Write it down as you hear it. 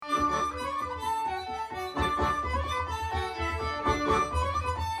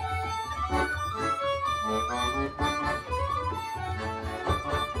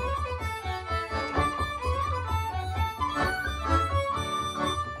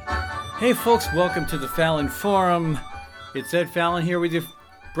Hey folks, welcome to the Fallon Forum. It's Ed Fallon here with you,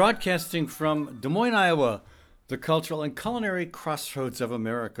 broadcasting from Des Moines, Iowa, the cultural and culinary crossroads of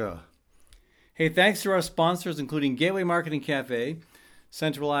America. Hey, thanks to our sponsors, including Gateway Market and Cafe,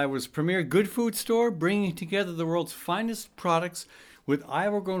 Central Iowa's premier good food store, bringing together the world's finest products with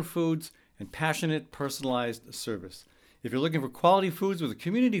Iowa-grown foods and passionate, personalized service. If you're looking for quality foods with a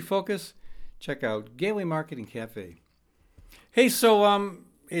community focus, check out Gateway Market and Cafe. Hey, so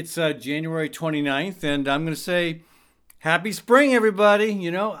it's January 29th, and I'm going to say happy spring, everybody.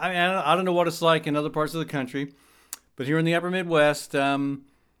 You know, I don't know what it's like in other parts of the country, but here in the upper Midwest,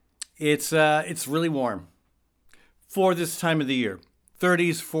 it's really warm for this time of the year.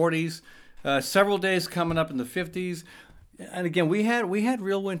 30s, 40s, several days coming up in the 50s. And again, we had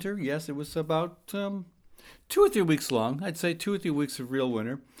real winter. Yes, it was about 2 or 3 weeks long. I'd say 2 or 3 weeks of real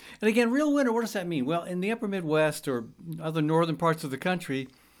winter. And again, real winter, what does that mean? Well, in the upper Midwest or other northern parts of the country,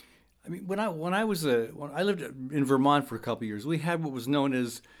 I mean, when I lived in Vermont for a couple of years, we had what was known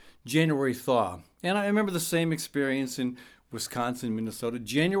as January thaw. And I remember the same experience in Wisconsin, Minnesota.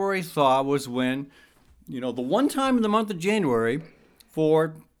 January thaw was when, the one time in the month of January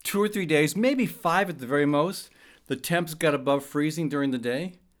for 2 or 3 days, maybe 5 at the very most, the temps got above freezing during the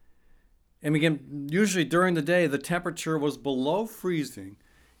day. And again, usually during the day, the temperature was below freezing.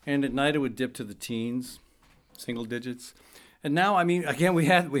 And at night, it would dip to the teens, single digits. And now, I mean, again, we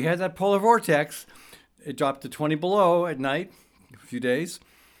had that polar vortex. It dropped to 20 below at night, a few days.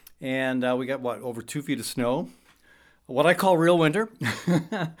 And we got, over 2 feet of snow. What I call real winter.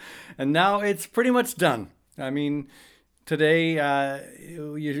 And now it's pretty much done. I mean, today,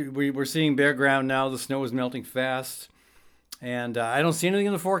 we're seeing bare ground now. The snow is melting fast. And I don't see anything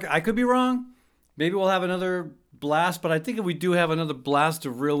in the forecast. I could be wrong. Maybe we'll have another blast. But I think if we do have another blast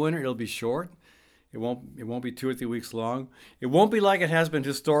of real winter, it'll be short. It won't be 2 or 3 weeks long. It won't be like it has been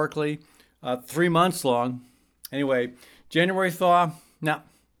historically, 3 months long. Anyway, January thaw, now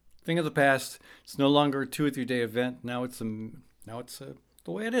thing of the past. It's no longer a 2 or 3 day event. Now it's the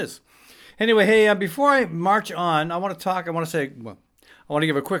way it is. Anyway, hey, before I march on, I want to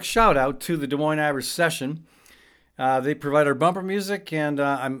give a quick shout out to the Des Moines Irish Session. They provide our bumper music, and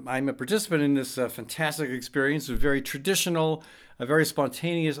I'm a participant in this fantastic experience of very traditional, very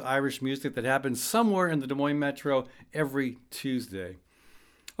spontaneous Irish music that happens somewhere in the Des Moines Metro every Tuesday.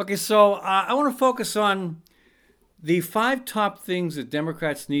 Okay, so I want to focus on the 5 top things that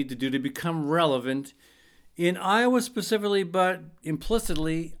Democrats need to do to become relevant in Iowa specifically, but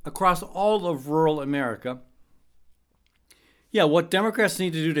implicitly across all of rural America. Yeah, what Democrats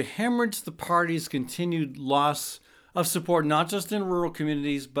need to do to hemorrhage the party's continued loss of support, not just in rural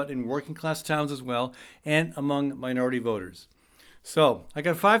communities, but in working class towns as well, and among minority voters. So I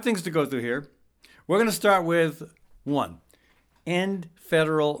got 5 things to go through here. We're going to start with 1, end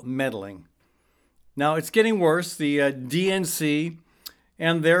federal meddling. Now it's getting worse. The DNC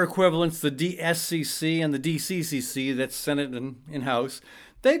and their equivalents, the DSCC and the DCCC, that's Senate and House,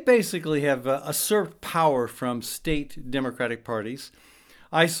 they basically have usurped power from state Democratic parties.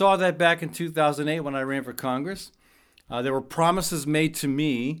 I saw that back in 2008 when I ran for Congress. There were promises made to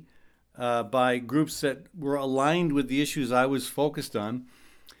me by groups that were aligned with the issues I was focused on.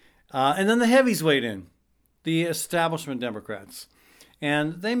 And then the heavies weighed in, the establishment Democrats.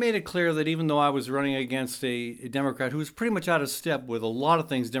 And they made it clear that even though I was running against a Democrat who was pretty much out of step with a lot of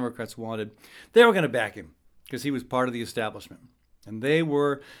things Democrats wanted, they were going to back him because he was part of the establishment. And they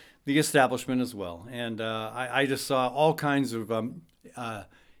were the establishment as well. And I just saw all kinds of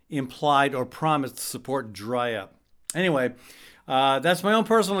implied or promised support dry up. Anyway, that's my own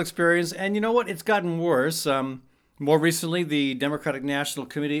personal experience. And you know what? It's gotten worse. More recently, the Democratic National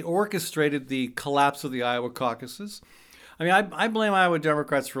Committee orchestrated the collapse of the Iowa caucuses. I mean, I blame Iowa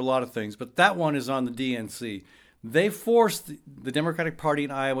Democrats for a lot of things, but that one is on the DNC. They forced the Democratic Party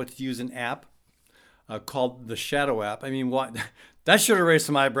in Iowa to use an app called the Shadow app. I mean, what? That should have raised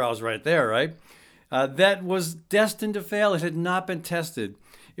some eyebrows right there, right? That was destined to fail. It had not been tested.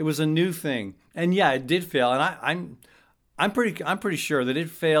 It was a new thing, and yeah, it did fail. And I'm pretty sure that it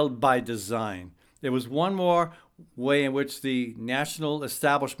failed by design. There was one more way in which the national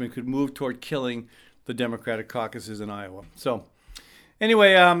establishment could move toward killing the Democratic caucuses in Iowa. So,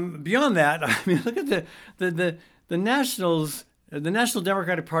 anyway, beyond that, I mean, look at the National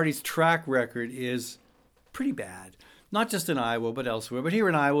Democratic Party's track record is pretty bad. Not just in Iowa, but elsewhere. But here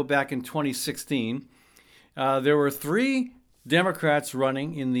in Iowa, back in 2016, there were 3 Democrats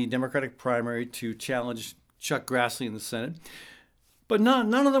running in the Democratic primary to challenge Chuck Grassley in the Senate. But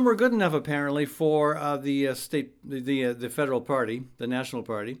none of them were good enough, apparently, for the federal party, the national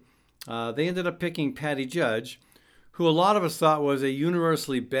party. They ended up picking Patty Judge, who a lot of us thought was a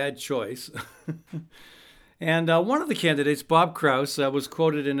universally bad choice. And one of the candidates, Bob Kraus, was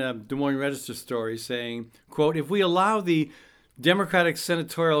quoted in a Des Moines Register story saying, quote, "If we allow the Democratic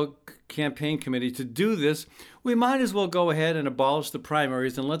Senatorial Campaign Committee to do this, we might as well go ahead and abolish the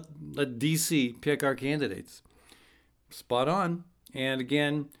primaries and let D.C. pick our candidates." Spot on. And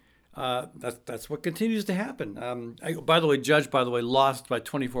again, that's what continues to happen. Judge lost by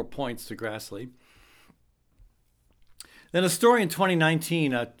 24 points to Grassley. Then a story in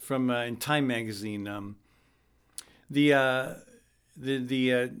 2019 from in Time magazine. The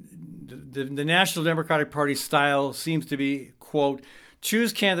National Democratic Party style seems to be, quote,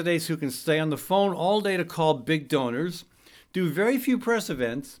 "choose candidates who can stay on the phone all day to call big donors, do very few press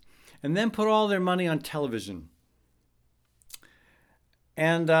events, and then put all their money on television."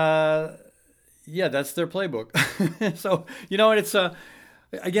 And that's their playbook. So it's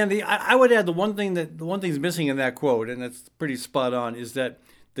again, I would add the one thing's missing in that quote, and that's pretty spot on, is that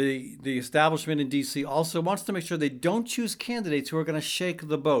the establishment in D.C. also wants to make sure they don't choose candidates who are going to shake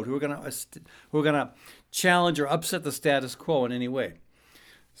the boat, who are going to challenge or upset the status quo in any way.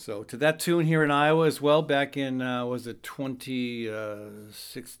 So to that tune here in Iowa as well, back in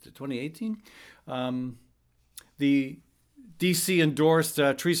 2018, the D.C. endorsed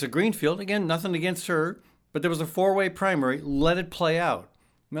Teresa Greenfield. Again, nothing against her, but there was a four-way primary. Let it play out.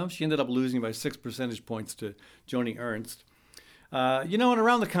 Well, she ended up losing by 6 percentage points to Joni Ernst. And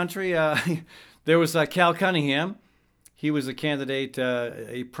around the country, there was Cal Cunningham. He was a candidate,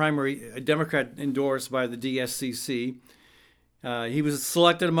 a Democrat endorsed by the DSCC. He was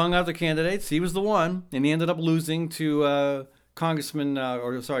selected among other candidates. He was the one, and he ended up losing to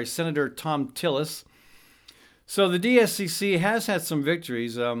Senator Tom Tillis. So the DSCC has had some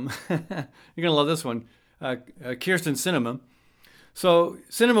victories. You're going to love this one. Kyrsten Sinema. So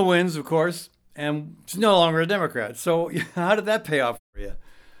Sinema wins, of course, and she's no longer a Democrat. So how did that pay off for you?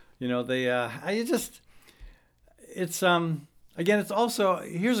 It's also,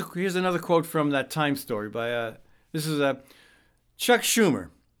 here's another quote from that Time story by, this is Chuck Schumer,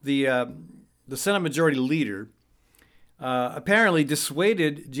 the Senate Majority Leader, apparently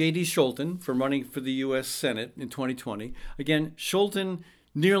dissuaded J.D. Scholten from running for the U.S. Senate in 2020. Again, Scholten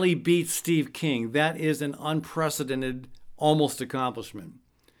nearly beat Steve King. That is an unprecedented almost accomplishment.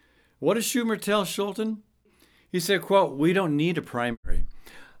 What does Schumer tell Scholten? He said, quote, "We don't need a primary."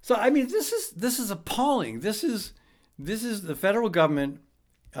 So, I mean, this is appalling. This is the federal government,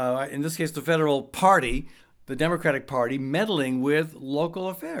 in this case, the federal party, the Democratic Party, meddling with local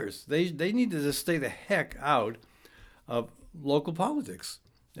affairs. They need to just stay the heck out of local politics.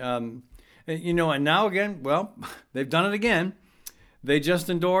 And now again, well, they've done it again. They just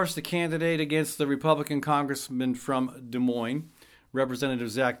endorsed the candidate against the Republican congressman from Des Moines,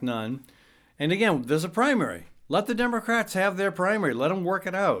 Representative Zach Nunn. And again, there's a primary. Let the Democrats have their primary. Let them work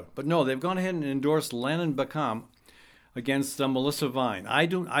it out. But no, they've gone ahead and endorsed Lannon Beckham against Melissa Vine. I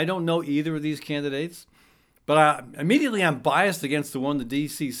don't know either of these candidates, but immediately I'm biased against the one the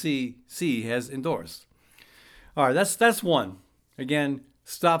DCCC has endorsed. All right, that's one. Again,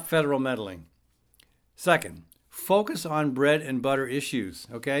 stop federal meddling. Second, focus on bread and butter issues,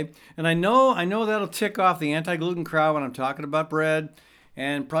 okay? And I know that'll tick off the anti-gluten crowd when I'm talking about bread,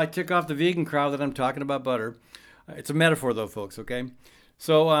 and probably tick off the vegan crowd that I'm talking about butter. It's a metaphor, though, folks, okay?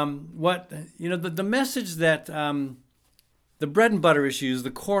 So the message that the bread and butter issues,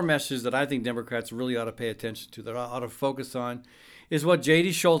 the core message that I think Democrats really ought to pay attention to, that ought to focus on, is what J.D.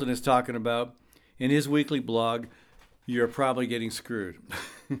 Scholten is talking about in his weekly blog, You're Probably Getting Screwed.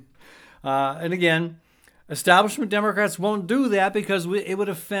 And again, establishment Democrats won't do that because it would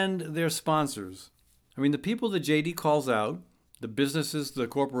offend their sponsors. I mean, the people that J.D. calls out, the businesses, the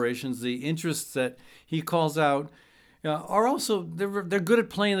corporations, the interests that he calls out, are also, they're good at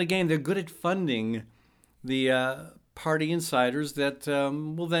playing the game. They're good at funding the party insiders that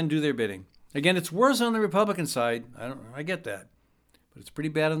will then do their bidding. Again, it's worse on the Republican side. I get that. But it's pretty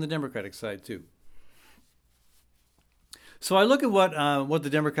bad on the Democratic side, too. So I look at what the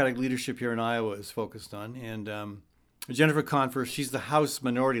Democratic leadership here in Iowa is focused on. And Jennifer Confer, she's the House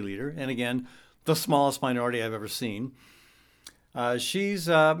Minority Leader. And again, the smallest minority I've ever seen. She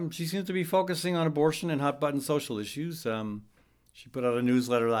seems to be focusing on abortion and hot-button social issues. She put out a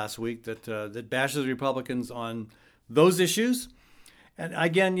newsletter last week that bashes Republicans on those issues. And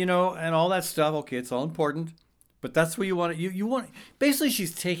again, and all that stuff, okay, it's all important. But that's what you want. You want. Basically,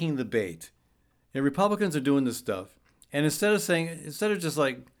 she's taking the bait. And Republicans are doing this stuff. And instead of just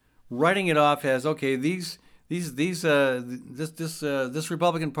like writing it off as, okay, this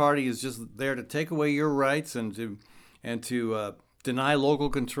Republican Party is just there to take away your rights and to deny local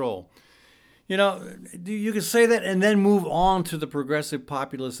control. You can say that and then move on to the progressive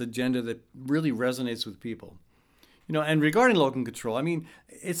populist agenda that really resonates with people. And regarding local control,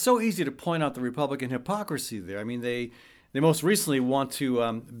 it's so easy to point out the Republican hypocrisy there. They most recently want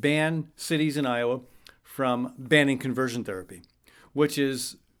to ban cities in Iowa from banning conversion therapy, which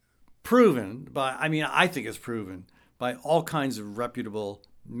is proven by, I think it's proven by all kinds of reputable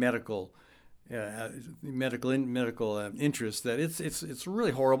medical interests that it's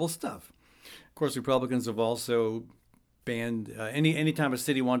really horrible stuff. Of course, Republicans have also banned any time a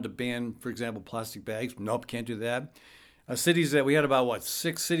city wanted to ban, for example, plastic bags. Nope, can't do that. Cities that we had about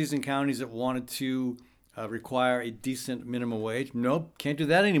 6 cities and counties that wanted to require a decent minimum wage. Nope, can't do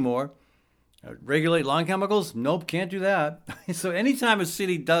that anymore. Regulate lawn chemicals? Nope, can't do that. So anytime a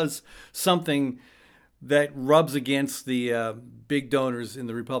city does something that rubs against the big donors in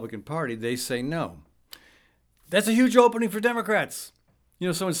the Republican Party, they say no. That's a huge opening for Democrats.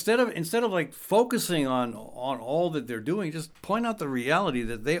 So instead of like focusing on all that they're doing, just point out the reality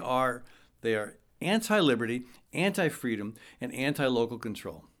that they are anti-liberty, anti-freedom, and anti-local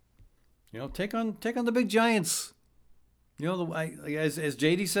control. Take on the big giants. As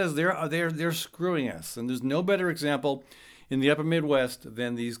JD says, they're screwing us, and there's no better example in the upper Midwest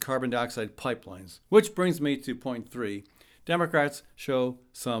than these carbon dioxide pipelines. Which brings me to point 3. Democrats, show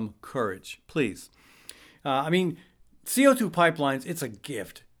some courage, please. CO2 pipelines, it's a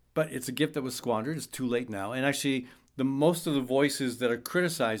gift, but it's a gift that was squandered. It's too late now. And actually, most of the voices that are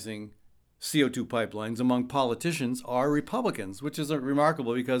criticizing CO2 pipelines among politicians are Republicans, which is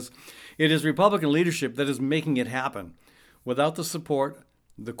remarkable because it is Republican leadership that is making it happen. Without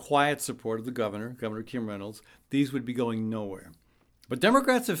the quiet support of the Governor Kim Reynolds, these would be going nowhere. But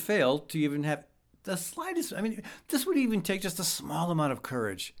Democrats have failed to even have the slightest, this would even take just a small amount of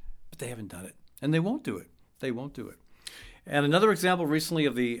courage, but they haven't done it. And they won't do it. And another example recently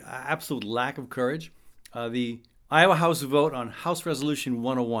of the absolute lack of courage, the Iowa House vote on House Resolution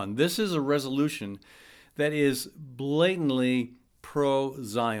 101. This is a resolution that is blatantly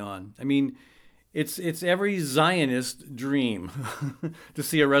pro-Zion. It's every Zionist dream to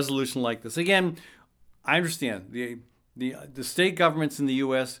see a resolution like this. Again, I understand the state governments in the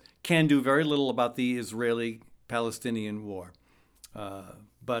U.S. can do very little about the Israeli-Palestinian war.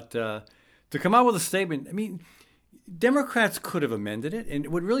 But to come out with a statement, Democrats could have amended it. And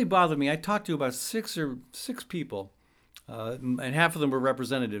what really bothered me, I talked to about six people, and half of them were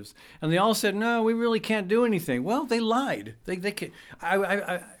representatives, and they all said, no, we really can't do anything. Well, they lied. They can,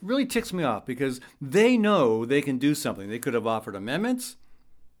 I really ticks me off because they know they can do something. They could have offered amendments.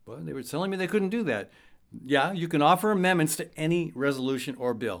 Well, they were telling me they couldn't do that. Yeah, you can offer amendments to any resolution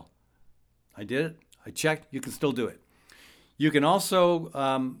or bill. I did it. I checked. You can still do it. You can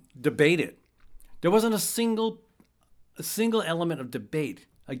also debate it. There wasn't a single element of debate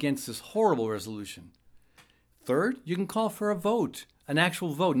against this horrible resolution. Third, you can call for a vote, an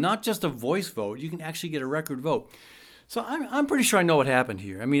actual vote, not just a voice vote. You can actually get a record vote. So I'm pretty sure I know what happened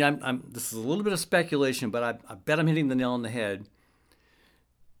here. This is a little bit of speculation, but I bet I'm hitting the nail on the head.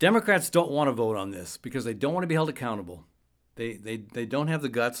 Democrats don't want to vote on this because they don't want to be held accountable. They don't have the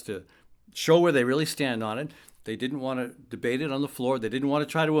guts to show where they really stand on it. They didn't want to debate it on the floor. They didn't want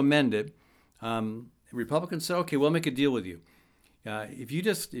to try to amend it. Republicans said, okay, we'll make a deal with you. If you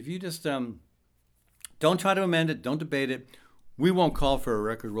just don't try to amend it, don't debate it, we won't call for a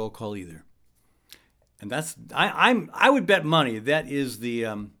record roll call either. And that's I would bet money that's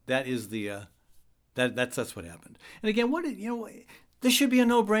what happened. And again, this should be a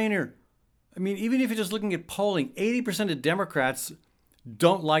no-brainer. Even if you're just looking at polling, 80% of Democrats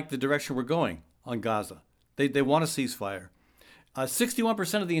don't like the direction we're going on Gaza. They want a ceasefire.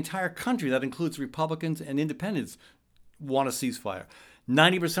 61% of the entire country, that includes Republicans and independents, want a ceasefire.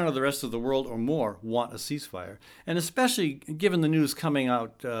 90% of the rest of the world or more want a ceasefire. And especially given the news coming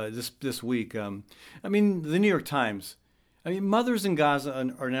out this week, the New York Times, mothers in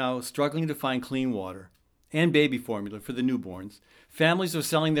Gaza are now struggling to find clean water and baby formula for the newborns. Families are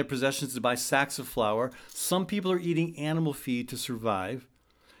selling their possessions to buy sacks of flour. Some people are eating animal feed to survive.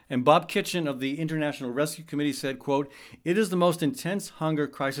 And Bob Kitchen of the International Rescue Committee said, quote, "It is the most intense hunger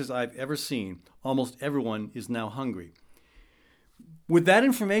crisis I've ever seen. Almost everyone is now hungry." With that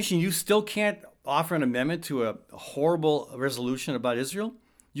information, you still can't offer an amendment to a horrible resolution about Israel?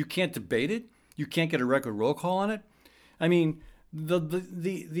 You can't debate it? You can't get a record roll call on it?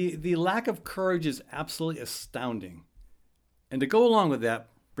 The lack of courage is absolutely astounding. And to go along with that,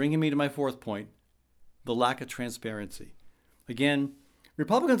 bringing me to my fourth point, the lack of transparency. Again,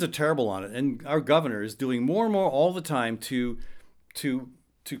 Republicans are terrible on it, and our governor is doing more and more all the time to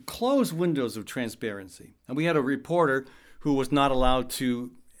close windows of transparency. And we had a reporter who was not allowed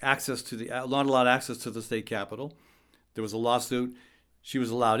to not allowed access to the state capitol. There was a lawsuit. She was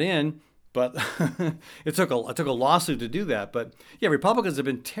allowed in, but it took a lawsuit to do that. But yeah, Republicans have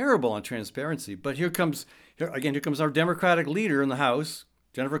been terrible on transparency. But here comes our Democratic leader in the House,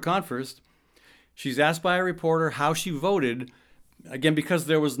 Jennifer Confirst. She's asked by a reporter how she voted. Again, because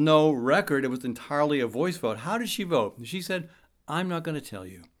there was no record, it was entirely a voice vote. How did she vote? She said, "I'm not going to tell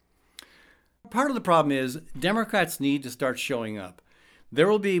you." Part of the problem is Democrats need to start showing up. There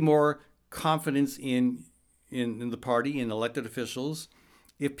will be more confidence in the party, in elected officials,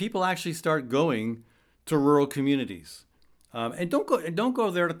 if people actually start going to rural communities. And don't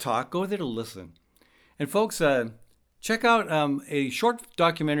go there to talk. Go there to listen. And folks, check out a short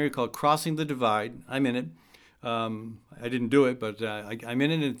documentary called "Crossing the Divide." I'm in it. I didn't do it, but I'm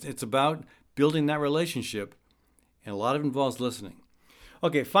in it. It's about building that relationship, and a lot of it involves listening.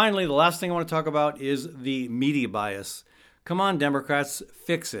 Okay, finally, the last thing I want to talk about is the media bias. Come on, Democrats,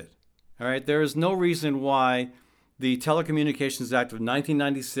 fix it. All right, there is no reason why the Telecommunications Act of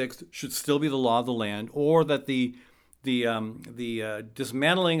 1996 should still be the law of the land, or that the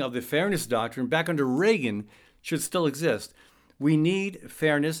dismantling of the fairness doctrine back under Reagan should still exist. We need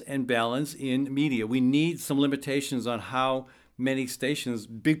fairness and balance in media. We need some limitations on how many stations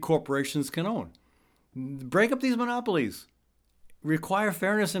big corporations can own. Break up these monopolies. Require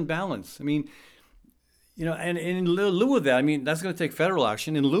fairness and balance. I mean, and in lieu of that, that's going to take federal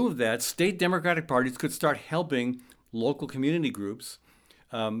action. In lieu of that, state Democratic parties could start helping local community groups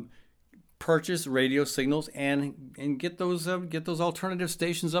purchase radio signals and get those alternative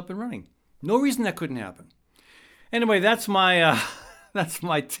stations up and running. No reason that couldn't happen. Anyway, that's my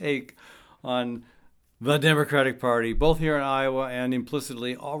take on the Democratic Party, both here in Iowa and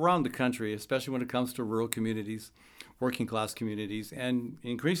implicitly all around the country, especially when it comes to rural communities, working class communities, and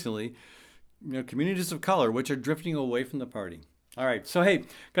increasingly, communities of color, which are drifting away from the party. All right, so hey,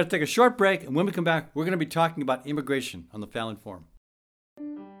 got to take a short break, and when we come back, we're going to be talking about immigration on the Fallon Forum.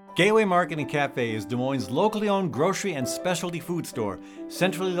 Gateway Market and Cafe is Des Moines' locally owned grocery and specialty food store,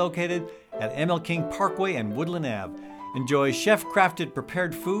 centrally located at ML King Parkway and Woodland Ave. Enjoy chef-crafted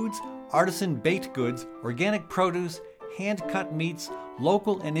prepared foods, artisan baked goods, organic produce, hand-cut meats,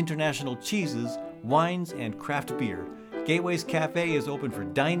 local and international cheeses, wines, and craft beer. Gateway's Cafe is open for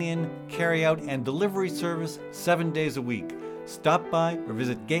dine-in, carry-out, and delivery service 7 days a week. Stop by or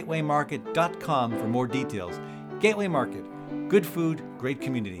visit gatewaymarket.com for more details. Gateway Market. Good food, great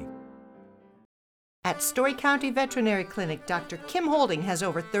community. At Story County Veterinary Clinic, Dr. Kim Holding has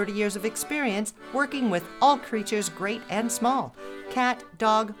over 30 years of experience working with all creatures great and small. Cat,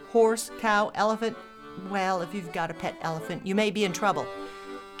 dog, horse, cow, elephant. Well, if you've got a pet elephant, you may be in trouble.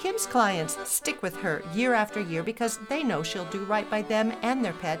 Kim's clients stick with her year after year because they know she'll do right by them and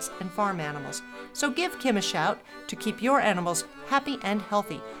their pets and farm animals. So give Kim a shout to keep your animals happy and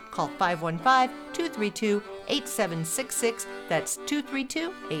healthy. Call 515-232-8766. That's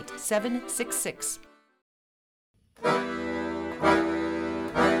 232-8766.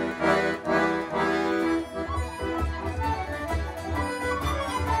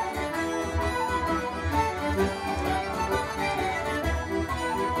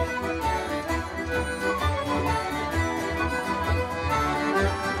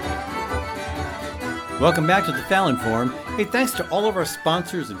 Welcome back to the Fallon Forum. Hey, thanks to all of our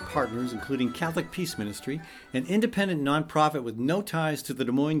sponsors and partners, including Catholic Peace Ministry, an independent nonprofit with no ties to the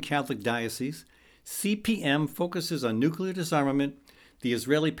Des Moines Catholic Diocese. CPM focuses on nuclear disarmament, the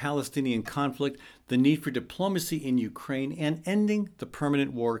Israeli-Palestinian conflict, the need for diplomacy in Ukraine, and ending the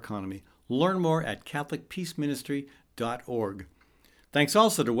permanent war economy. Learn more at catholicpeaceministry.org. Thanks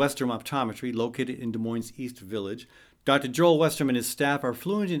also to Western Optometry, located in Des Moines East Village. Dr. Joel Westrom and his staff are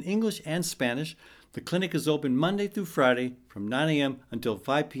fluent in English and Spanish. The clinic is open Monday through Friday from 9 a.m. until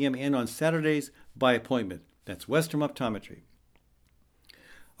 5 p.m. and on Saturdays by appointment. That's Western Optometry.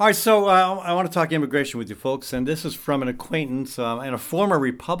 All right, so I want to talk immigration with you folks, and this is from an acquaintance and a former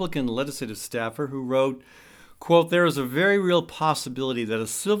Republican legislative staffer who wrote, quote, "There is a very real possibility that a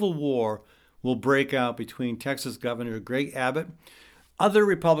civil war will break out between Texas Governor Greg Abbott, other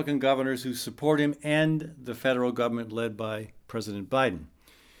Republican governors who support him, and the federal government led by President Biden.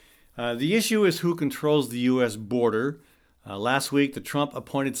 The issue is who controls the U.S. border. Last week, the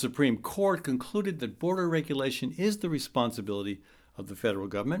Trump-appointed Supreme Court concluded that border regulation is the responsibility of the federal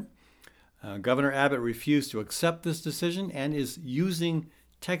government. Governor Abbott refused to accept this decision and is using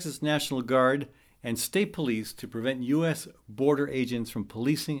Texas National Guard and state police to prevent U.S. border agents from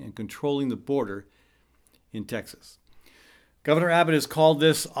policing and controlling the border in Texas. Governor Abbott has called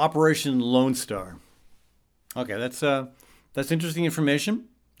this Operation Lone Star." Okay, that's interesting information.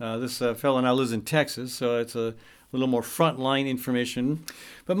 This fellow now lives in Texas, so it's a little more frontline information.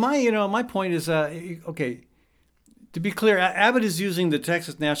 But my point is, okay, to be clear, Abbott is using the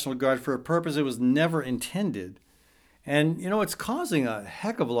Texas National Guard for a purpose it was never intended. And, it's causing a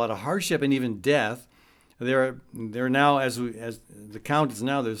heck of a lot of hardship and even death. There are now, as the count is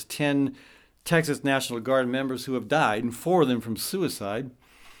now, there's 10 Texas National Guard members who have died, and 4 of them from suicide.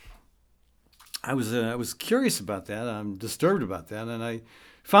 I was curious about that. I'm disturbed about that, and I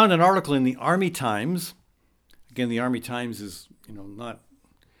found an article in the Army Times. Again, the Army Times is not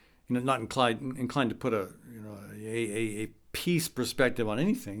inclined to put a peace perspective on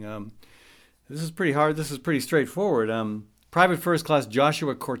anything. This is pretty hard. This is pretty straightforward. Private First Class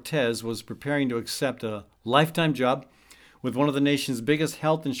Joshua Cortez was preparing to accept a lifetime job with one of the nation's biggest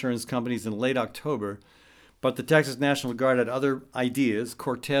health insurance companies in late October, but the Texas National Guard had other ideas.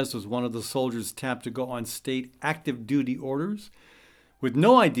 Cortez was one of the soldiers tapped to go on state active duty orders with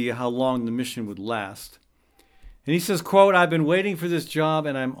no idea how long the mission would last. And he says, quote, "I've been waiting for this job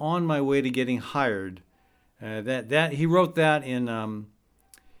and I'm on my way to getting hired." He wrote that in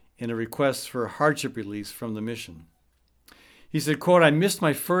a request for hardship release from the mission. He said, quote, "I missed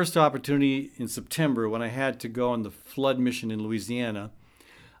my first opportunity in September when I had to go on the flood mission in Louisiana.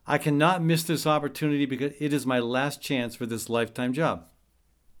 I cannot miss this opportunity because it is my last chance for this lifetime job."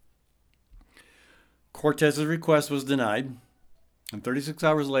 Cortez's request was denied, and 36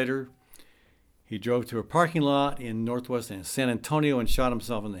 hours later, he drove to a parking lot in northwest San Antonio and shot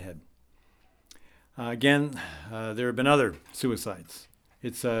himself in the head. Again, there have been other suicides.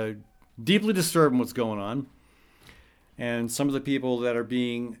 It's deeply disturbing what's going on. And some of the people that are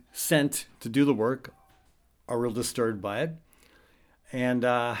being sent to do the work are real disturbed by it. And,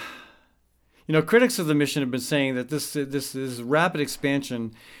 critics of the mission have been saying that this rapid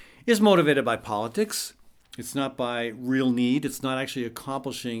expansion is motivated by politics. It's not by real need. It's not actually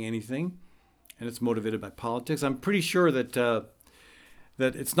accomplishing anything. And it's motivated by politics. I'm pretty sure that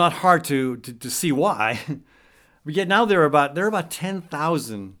it's not hard to see why. But yet now there are about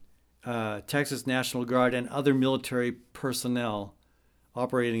 10,000 Texas National Guard and other military personnel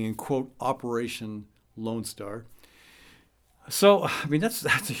operating in, quote, Operation Lone Star. So, I mean, that's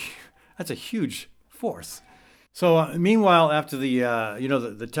a huge force. So, meanwhile, after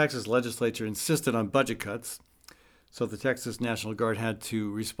the Texas legislature insisted on budget cuts, so the Texas National Guard had to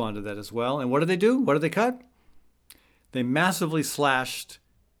respond to that as well. And what did they do? What did they cut? They massively slashed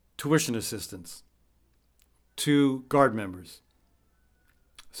tuition assistance to Guard members.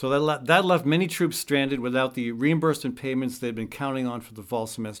 So that left many troops stranded without the reimbursement payments they'd been counting on for the fall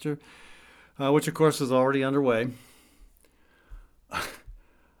semester, which of course is already underway.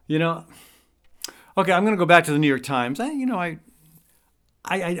 Okay, I'm going to go back to the New York Times. I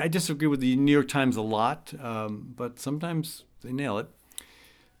disagree with the New York Times a lot, but sometimes they nail it.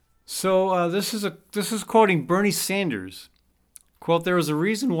 So this is quoting Bernie Sanders. Quote, "There is a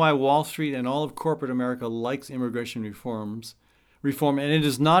reason why Wall Street and all of corporate America likes immigration reform, and it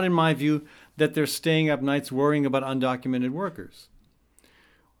is not, in my view, that they're staying up nights worrying about undocumented workers."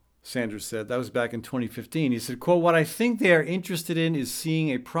 Sanders said. That was back in 2015. He said, quote, "What I think they are interested in is seeing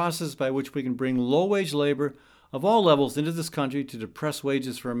a process by which we can bring low-wage labor of all levels into this country to depress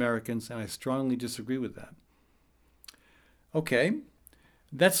wages for Americans, and I strongly disagree with that." Okay,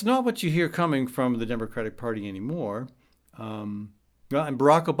 that's not what you hear coming from the Democratic Party anymore. And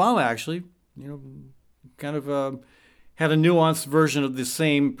Barack Obama actually, kind of had a nuanced version of the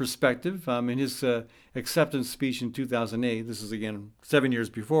same perspective in his acceptance speech in 2008. This is, again, 7 years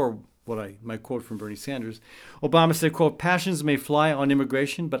before my quote from Bernie Sanders. Obama said, quote, "Passions may fly on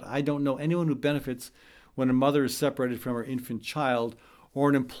immigration, but I don't know anyone who benefits when a mother is separated from her infant child or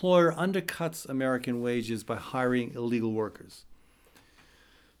an employer undercuts American wages by hiring illegal workers."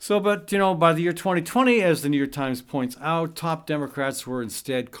 So, but, by the year 2020, as the New York Times points out, top Democrats were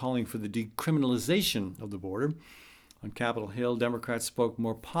instead calling for the decriminalization of the border. On Capitol Hill, Democrats spoke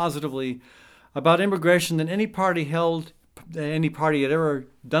more positively about immigration than any party had ever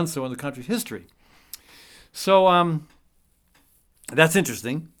done so in the country's history. So, that's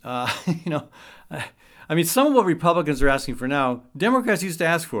interesting. Some of what Republicans are asking for now, Democrats used to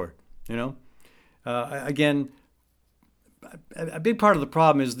ask for, Again, a big part of the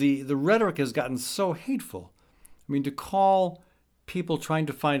problem is the rhetoric has gotten so hateful. I mean, to call people trying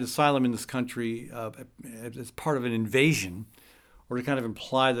to find asylum in this country as part of an invasion, or to kind of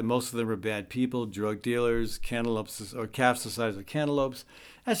imply that most of them are bad people, drug dealers, cantaloupes, or calves the size of cantaloupes,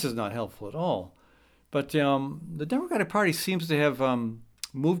 that's just not helpful at all. But the Democratic Party seems to have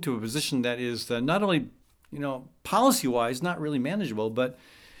moved to a position that is not only, policy-wise not really manageable, but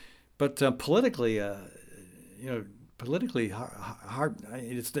politically, politically hard.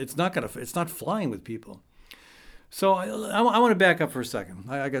 It's not flying with people. So I want to back up for a second.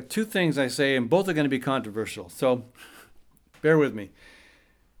 I got two things I say, and both are going to be controversial. So bear with me.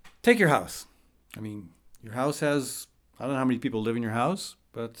 Take your house. I mean, your house has, I don't know how many people live in your house,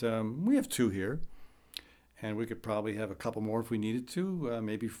 but we have two here. And we could probably have a couple more if we needed to,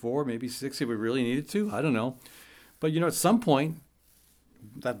 maybe 4, maybe 6 if we really needed to. I don't know. But, at some point,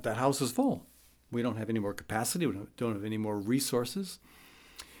 that house is full. We don't have any more capacity. We don't have any more resources.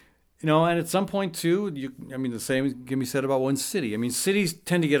 And at some point, too, the same can be said about one city. I mean, cities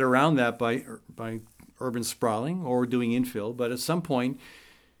tend to get around that by urban sprawling or doing infill. But at some point,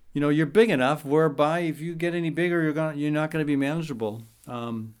 you're big enough whereby if you get any bigger, you're not going to be manageable.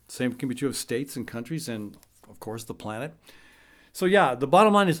 Same can be true of states and countries and, of course, the planet. So, yeah, the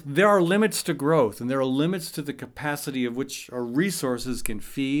bottom line is there are limits to growth, and there are limits to the capacity of which our resources can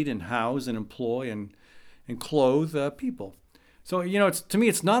feed and house and employ and clothe people. So, to me,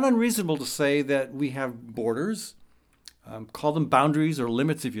 it's not unreasonable to say that we have borders, call them boundaries or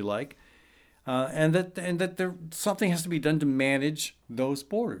limits if you like, and that something has to be done to manage those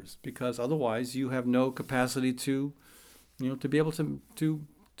borders, because otherwise you have no capacity to be able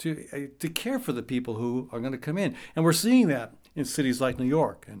to care for the people who are going to come in. And we're seeing that in cities like New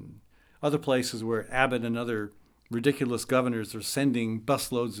York and other places where Abbott and other ridiculous governors are sending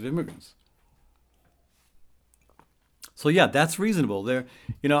busloads of immigrants. So yeah, that's reasonable. There,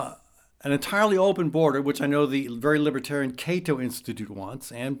 an entirely open border, which I know the very libertarian Cato Institute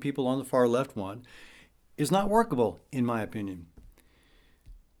wants, and people on the far left want, is not workable, in my opinion.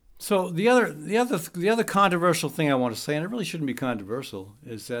 So the other controversial thing I want to say, and it really shouldn't be controversial,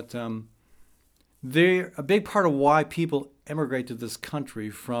 is that a big part of why people emigrate to this country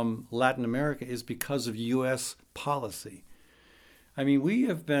from Latin America is because of U.S. policy. I mean, we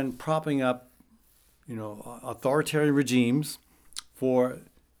have been propping up authoritarian regimes for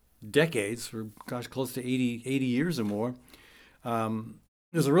decades, for close to 80 years or more.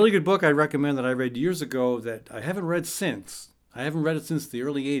 There's a really good book I recommend that I read years ago that I haven't read since. I haven't read it since the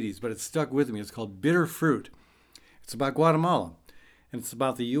early 80s, but it's stuck with me. It's called Bitter Fruit. It's about Guatemala. And it's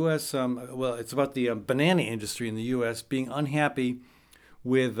about the U.S., it's about the banana industry in the U.S. being unhappy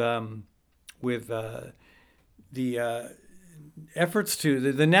with the efforts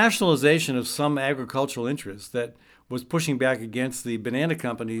to the nationalization of some agricultural interests that was pushing back against the banana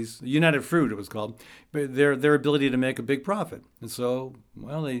companies, United Fruit it was called, their ability to make a big profit. And so,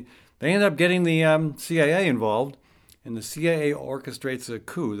 they ended up getting the CIA involved, and the CIA orchestrates a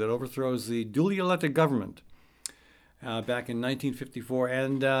coup that overthrows the duly elected government back in 1954.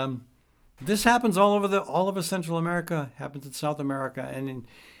 And this happens all over Central America, happens in South America, and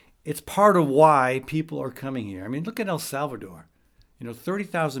it's part of why people are coming here. I mean, look at El Salvador.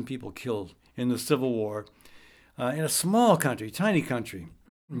 30,000 people killed in the Civil War in a small country, tiny country.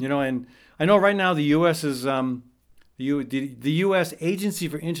 And I know right now the U.S. is the U.S. Agency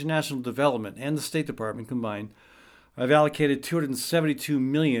for International Development and the State Department combined have allocated $272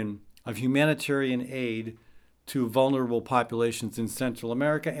 million of humanitarian aid to vulnerable populations in Central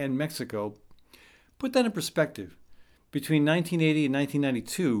America and Mexico. Put that in perspective. Between 1980 and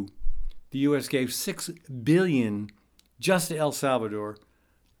 1992, the U.S. gave $6 billion just to El Salvador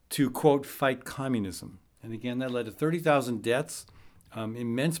to, quote, fight communism. And again, that led to 30,000 deaths,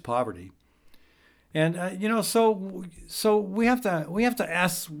 immense poverty. And, so we have to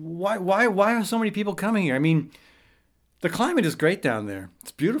ask, why are so many people coming here? I mean, the climate is great down there.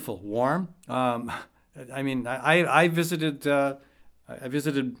 It's beautiful, warm. I visited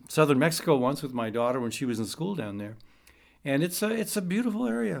southern Mexico once with my daughter when she was in school down there. And it's a beautiful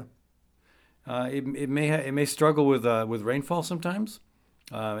area. It may struggle with rainfall sometimes,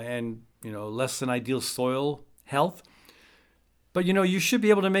 and less than ideal soil health. But you should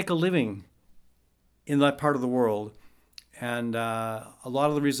be able to make a living in that part of the world, and a lot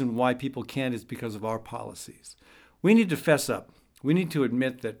of the reason why people can't is because of our policies. We need to fess up. We need to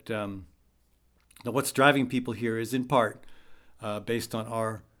admit that what's driving people here is in part based on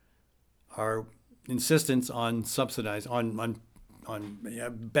our insistence on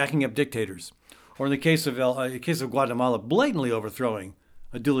backing up dictators, or in the case of Guatemala, blatantly overthrowing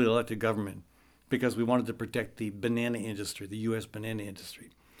a duly elected government because we wanted to protect the banana industry, the U.S. banana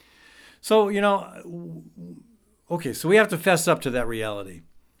industry. So so we have to fess up to that reality.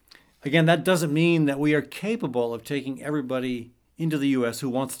 Again, that doesn't mean that we are capable of taking everybody into the U.S. who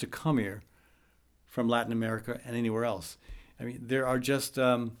wants to come here from Latin America and anywhere else. I mean, there are just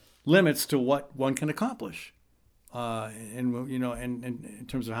limits to what one can accomplish, and in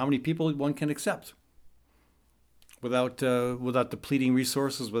terms of how many people one can accept, without depleting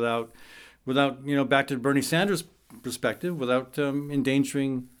resources, without back to Bernie Sanders' perspective without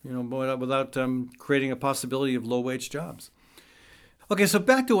endangering, without creating a possibility of low-wage jobs. Okay, so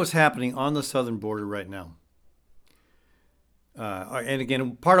back to what's happening on the southern border right now. And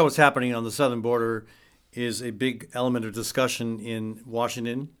again, part of what's happening on the southern border is a big element of discussion in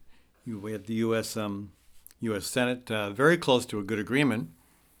Washington. We have the U.S. Senate very close to a good agreement.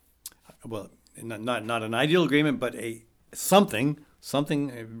 Well, not an ideal agreement, but something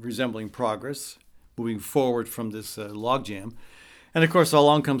resembling progress, moving forward from this logjam. And of course,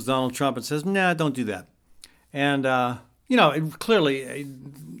 along comes Donald Trump and says, "Nah, don't do that." And clearly,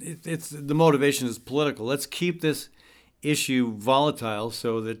 it's the motivation is political. Let's keep this issue volatile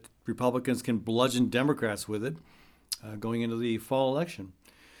so that Republicans can bludgeon Democrats with it going into the fall election.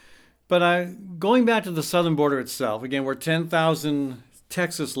 But going back to the southern border itself, again, where 10,000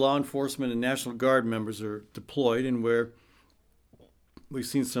 Texas law enforcement and National Guard members are deployed, and where we've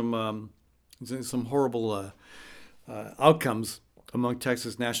seen some horrible outcomes among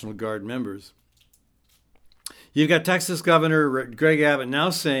Texas National Guard members. You've got Texas Governor Greg Abbott now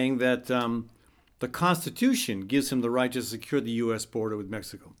saying that the Constitution gives him the right to secure the U.S. border with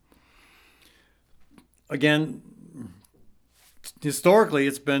Mexico. Again, historically,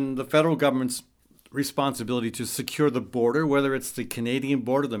 it's been the federal government's responsibility to secure the border, whether it's the Canadian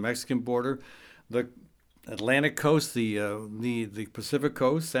border, the Mexican border, the Atlantic coast, the Pacific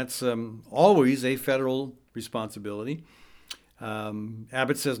coast. That's always a federal responsibility.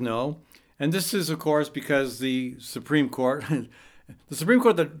 Abbott says no. And this is, of course, because the Supreme Court,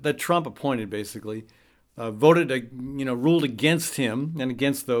 that Trump appointed, basically, ruled against him and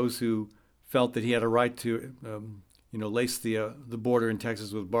against those who felt that he had a right to, lace the border in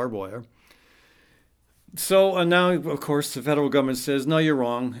Texas with barbed wire. So now, of course, the federal government says, no, you're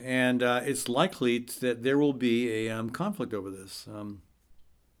wrong, and it's likely that there will be a conflict over this.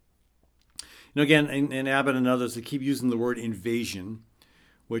 Again, and Abbott and others, they keep using the word invasion,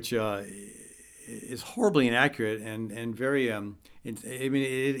 which is horribly inaccurate and very.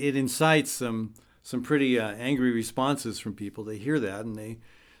 It incites some pretty angry responses from people. They hear that and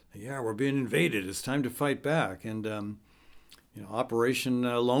we're being invaded. It's time to fight back. And Operation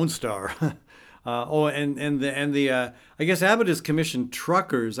Lone Star. I guess Abbott has commissioned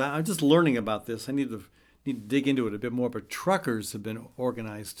truckers. I'm just learning about this. I need to dig into it a bit more. But truckers have been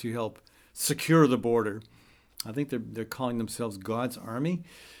organized to help secure the border. I think they're calling themselves God's Army.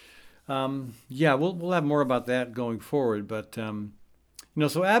 We'll have more about that going forward. But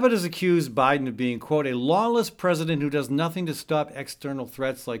so Abbott has accused Biden of being, quote, a lawless president who does nothing to stop external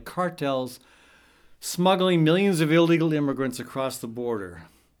threats like cartels smuggling millions of illegal immigrants across the border.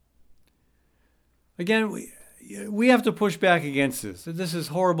 Again, we have to push back against this. This is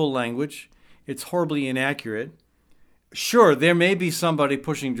horrible language. It's horribly inaccurate. Sure, there may be somebody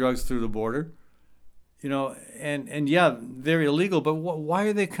pushing drugs through the border, and they're illegal, but why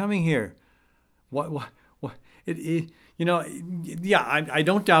are they coming here? I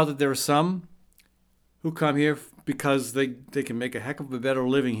don't doubt that there are some who come here because they can make a heck of a better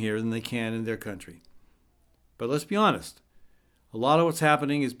living here than they can in their country. But let's be honest. A lot of what's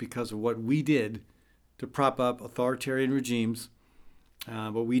happening is because of what we did to prop up authoritarian regimes,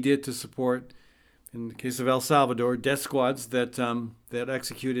 what we did to support, in the case of El Salvador, death squads that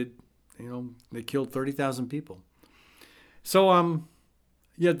executed, they killed 30,000 people. So,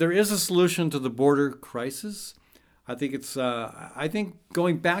 there is a solution to the border crisis. I think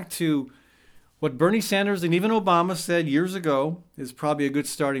going back to what Bernie Sanders and even Obama said years ago is probably a good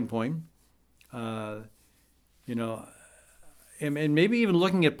starting point. And maybe even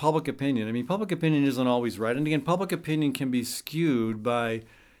looking at public opinion. I mean, public opinion isn't always right. And again, public opinion can be skewed by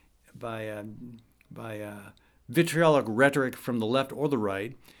vitriolic rhetoric from the left or the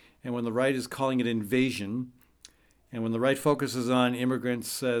right. And when the right is calling it invasion, and when the right focuses on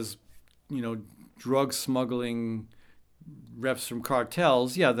immigrants as, drug smuggling reps from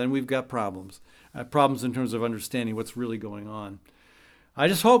cartels, then we've got problems. Problems in terms of understanding what's really going on. I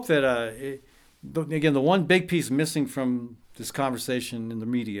just hope that, again, the one big piece missing from this conversation in the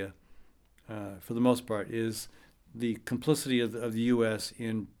media, for the most part, is the complicity of the U.S.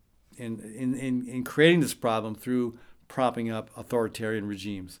 in creating this problem through propping up authoritarian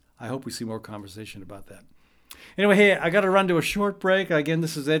regimes. I hope we see more conversation about that. Anyway, hey, I got to run to a short break. Again,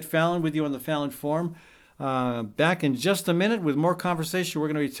 this is Ed Fallon with you on the Fallon Forum. Back in just a minute with more conversation. We're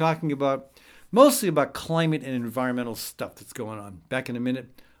going to be talking mostly about climate and environmental stuff that's going on. Back in a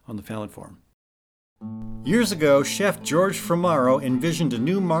minute on the Fallon Forum. Years ago, Chef George Fermaro envisioned a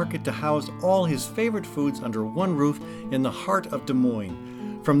new market to house all his favorite foods under one roof in the heart of Des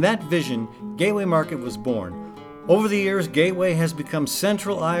Moines. From that vision, Gateway Market was born. Over the years, Gateway has become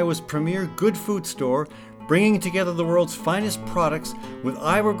Central Iowa's premier good food store, bringing together the world's finest products with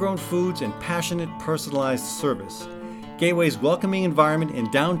Iowa-grown foods and passionate, personalized service. Gateway's welcoming environment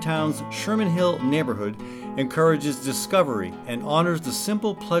in downtown's Sherman Hill neighborhood encourages discovery and honors the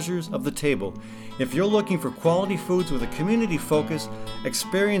simple pleasures of the table. If you're looking for quality foods with a community focus,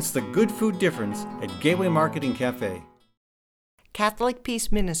 experience the good food difference at Gateway Market and Cafe. Catholic Peace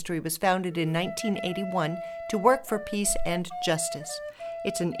Ministry was founded in 1981 to work for peace and justice.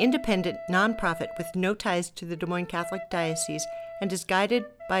 It's an independent nonprofit with no ties to the Des Moines Catholic Diocese and is guided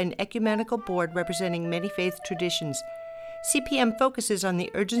by an ecumenical board representing many faith traditions. CPM focuses on the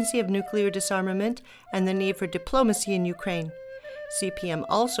urgency of nuclear disarmament and the need for diplomacy in Ukraine. CPM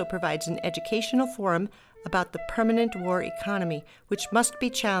also provides an educational forum about the permanent war economy, which must be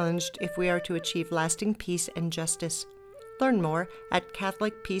challenged if we are to achieve lasting peace and justice. Learn more at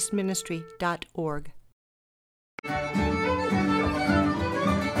catholicpeaceministry.org.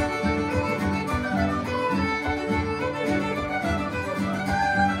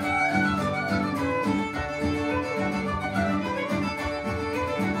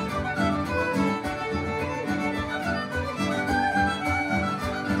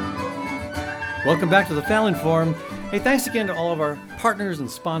 Welcome back to the Fallon Forum. Hey, thanks again to all of our partners and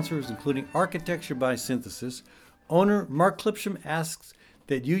sponsors, including Architecture by Synthesis. Owner Mark Clipsham asks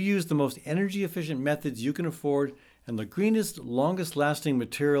that you use the most energy-efficient methods you can afford and the greenest, longest-lasting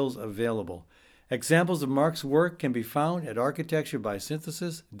materials available. Examples of Mark's work can be found at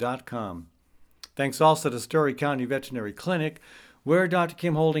architecturebysynthesis.com. Thanks also to Story County Veterinary Clinic, where Dr.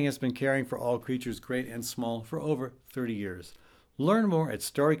 Kim Holding has been caring for all creatures great and small for over 30 years. Learn more at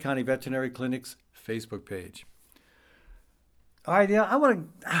Story County Veterinary Clinic's Facebook page. All right, yeah, I want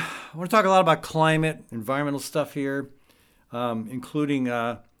to talk a lot about climate, environmental stuff here, including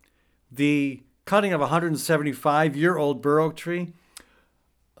the cutting of a 175-year-old bur oak tree.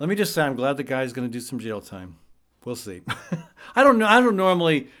 Let me just say, I'm glad the guy's going to do some jail time. We'll see. I don't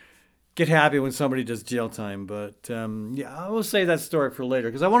normally get happy when somebody does jail time, but yeah, I will save that story for later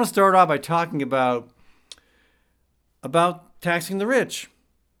because I want to start off by talking about taxing the rich.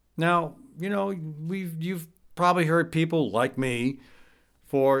 Now, you've probably heard people like me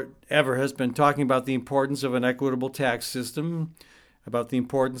forever has been talking about the importance of an equitable tax system, about the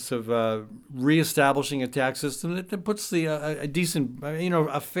importance of reestablishing a tax system that puts a decent,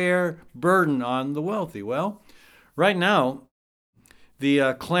 a fair burden on the wealthy. Well, right now,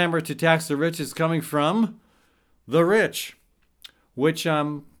 the clamor to tax the rich is coming from the rich, which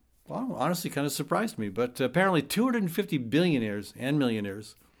well, honestly, kind of surprised me. But apparently 250 billionaires and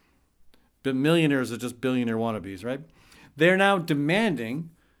millionaires, but millionaires are just billionaire wannabes, right? They're now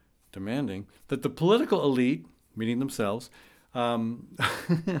demanding that the political elite, meaning themselves,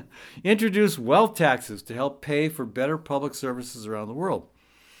 introduce wealth taxes to help pay for better public services around the world.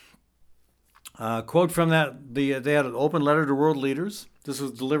 Quote from that, they had an open letter to world leaders. This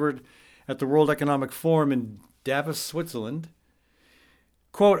was delivered at the World Economic Forum in Davos, Switzerland.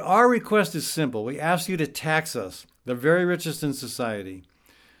 Quote, our request is simple. We ask you to tax us, the very richest in society.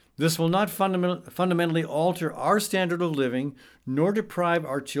 This will not fundamentally alter our standard of living, nor deprive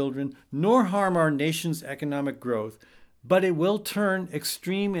our children, nor harm our nation's economic growth, but it will turn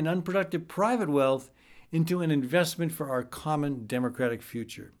extreme and unproductive private wealth into an investment for our common democratic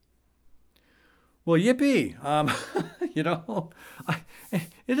future. Well, yippee.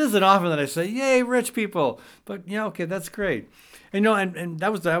 It isn't often that I say, yay, rich people. But, okay, that's great. And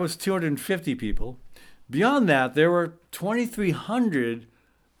that was 250 people. Beyond that, there were 2,300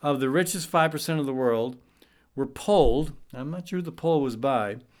 of the richest 5% of the world were polled. I'm not sure who the poll was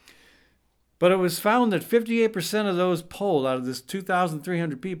by. But it was found that 58% of those polled out of this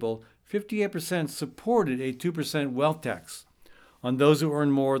 2,300 people, 58% supported a 2% wealth tax on those who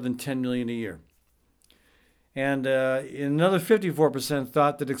earn more than $10 million a year. And another 54%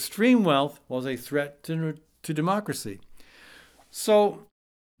 thought that extreme wealth was a threat to democracy. So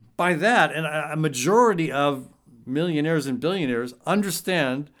by that, and a majority of millionaires and billionaires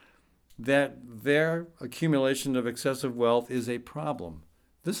understand that their accumulation of excessive wealth is a problem.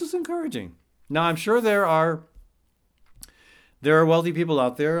 This is encouraging. Now, I'm sure there are wealthy people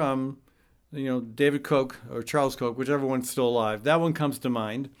out there. David Koch or Charles Koch, whichever one's still alive. That one comes to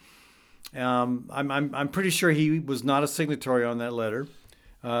mind. I'm pretty sure he was not a signatory on that letter.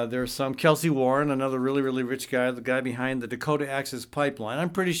 There's some Kelsey Warren, another really, really rich guy, the guy behind the Dakota Access Pipeline. I'm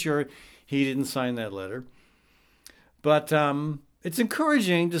pretty sure he didn't sign that letter. But it's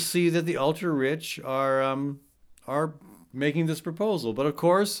encouraging to see that the ultra-rich are making this proposal. But of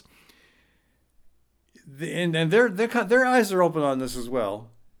course, their eyes are open on this as well.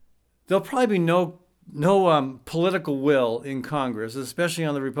 There'll probably be no political will in Congress, especially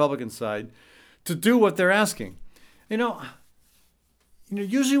on the Republican side, to do what they're asking. You know,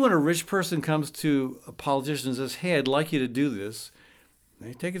 usually when a rich person comes to a politician and says, hey, I'd like you to do this,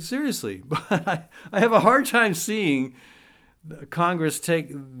 they take it seriously. But I have a hard time seeing Congress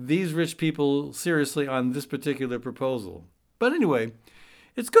take these rich people seriously on this particular proposal. But anyway,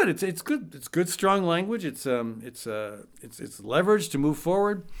 it's good. It's good. It's good, strong language. It's leverage to move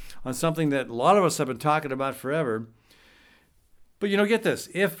forward on something that a lot of us have been talking about forever. But get this: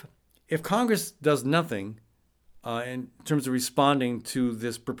 if Congress does nothing in terms of responding to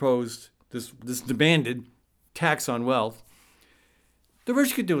this proposed, this demanded tax on wealth, the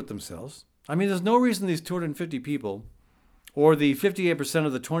rich could do it themselves. I mean, there's no reason these 250 people, or the 58%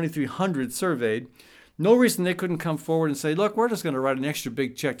 of the 2,300 surveyed, no reason they couldn't come forward and say, look, we're just going to write an extra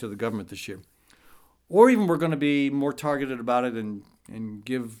big check to the government this year. Or even we're going to be more targeted about it and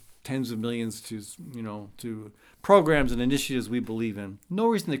give tens of millions to programs and initiatives we believe in. No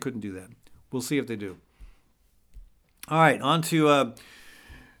reason they couldn't do that. We'll see if they do. All right, on to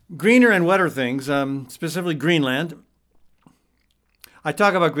greener and wetter things, specifically Greenland. I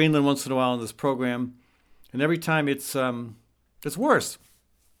talk about Greenland once in a while in this program, and every time it's worse.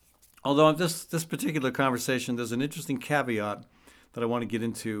 Although in this particular conversation, there's an interesting caveat that I want to get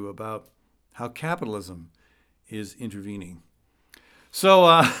into about how capitalism is intervening.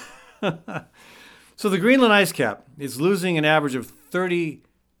 So, so the Greenland ice cap is losing an average of 30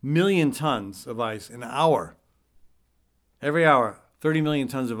 million tons of ice an hour. Every hour, 30 million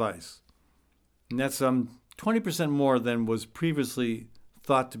tons of ice. And that's 20% more than was previously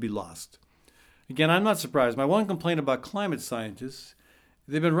thought to be lost. Again, I'm not surprised. My one complaint about climate scientists,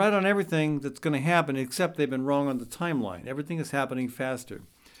 they've been right on everything that's going to happen, except they've been wrong on the timeline. Everything is happening faster.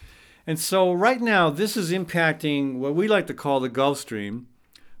 And so right now, this is impacting what we like to call the Gulf Stream,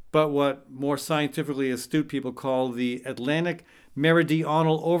 but what more scientifically astute people call the Atlantic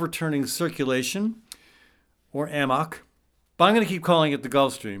Meridional Overturning Circulation, or AMOC. But I'm going to keep calling it the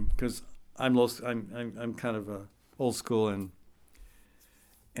Gulf Stream because I'm kind of old school and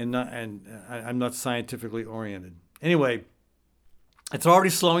I'm not scientifically oriented. Anyway, it's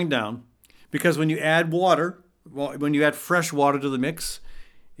already slowing down because when you add fresh water to the mix,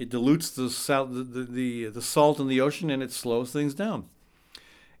 it dilutes the salt in the ocean and it slows things down.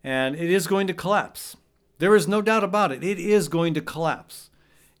 And it is going to collapse. There is no doubt about it. It is going to collapse.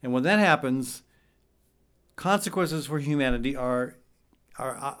 And when that happens, consequences for humanity are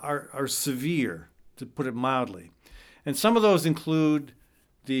severe, to put it mildly. And some of those include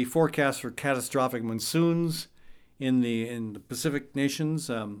the forecast for catastrophic monsoons in the Pacific nations,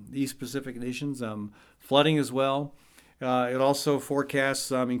 East Pacific nations, flooding as well. It also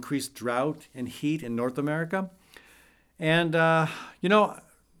forecasts increased drought and heat in North America. And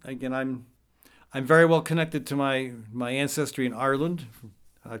again, I'm very well connected to my ancestry in Ireland.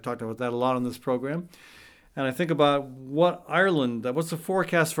 I talked about that a lot on this program. And I think about what's the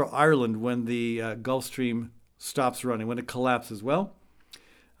forecast for Ireland when the Gulf Stream stops running, when it collapses? Well,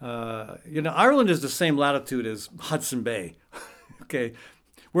 Ireland is the same latitude as Hudson Bay, okay,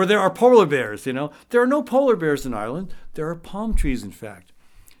 where there are polar bears, There are no polar bears in Ireland. There are palm trees, in fact.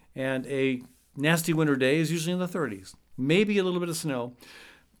 And a nasty winter day is usually in the 30s, maybe a little bit of snow.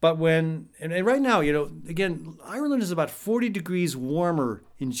 But and right now, again, Ireland is about 40 degrees warmer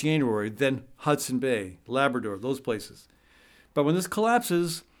in January than Hudson Bay, Labrador, those places. But when this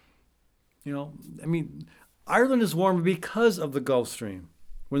collapses, Ireland is warmer because of the Gulf Stream.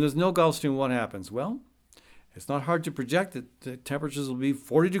 When there's no Gulf Stream, what happens? Well, it's not hard to project that the temperatures will be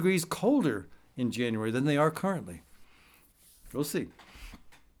 40 degrees colder in January than they are currently. We'll see.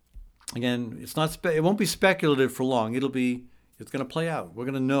 Again, it won't be speculative for long. It's going to play out. We're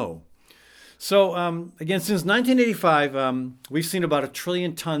going to know. So, again, since 1985, we've seen about 1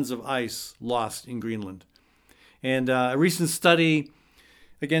 trillion tons of ice lost in Greenland. And a recent study,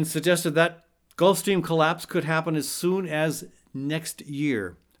 again, suggested that Gulf Stream collapse could happen as soon as next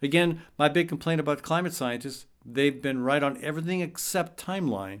year. Again, my big complaint about climate scientists, they've been right on everything except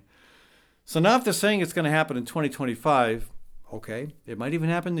timeline. So now if they're saying it's going to happen in 2025, okay, it might even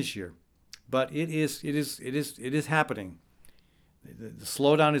happen this year. But it is happening. The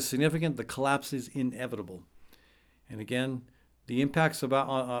slowdown is significant. The collapse is inevitable. And again, the impacts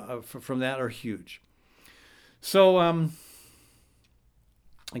from that are huge. So,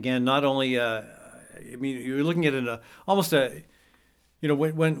 again, not only, you're looking at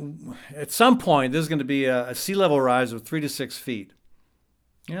when at some point there's going to be a sea level rise of 3 to 6 feet.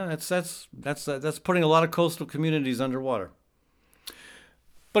 That's putting a lot of coastal communities underwater.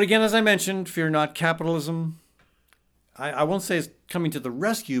 But again, as I mentioned, fear not, capitalism, I won't say it's coming to the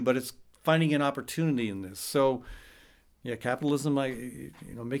rescue, but it's finding an opportunity in this. So Yeah, capitalism, like,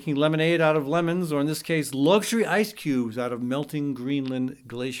 making lemonade out of lemons, or in this case, luxury ice cubes out of melting Greenland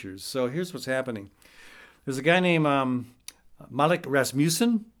glaciers. So here's what's happening. There's a guy named Malik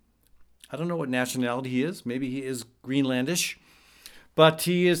Rasmussen. I don't know what nationality he is. Maybe he is Greenlandish, but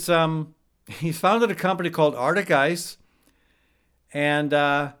he's founded a company called Arctic Ice,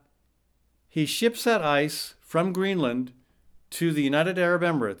 and he ships that ice from Greenland to the United Arab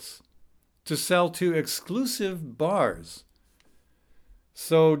Emirates to sell to exclusive bars.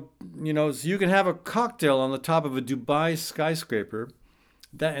 So you can have a cocktail on the top of a Dubai skyscraper,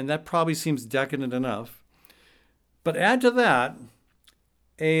 that probably seems decadent enough. But add to that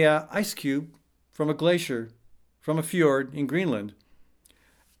a ice cube from a glacier, from a fjord in Greenland,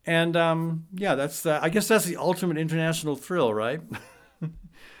 and I guess that's the ultimate international thrill, right?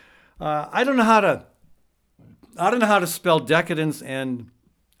 I don't know how to spell decadence and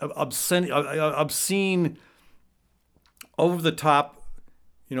obscene, over the top,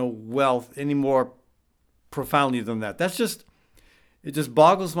 wealth any more profoundly than that. It just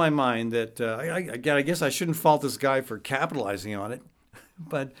boggles my mind that I guess I shouldn't fault this guy for capitalizing on it,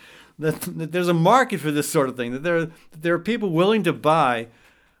 but that there's a market for this sort of thing. That there are people willing to buy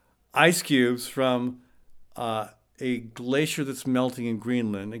ice cubes from a glacier that's melting in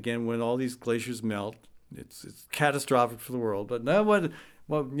Greenland. Again, when all these glaciers melt, it's catastrophic for the world. But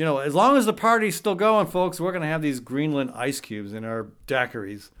as long as the party's still going, folks, we're going to have these Greenland ice cubes in our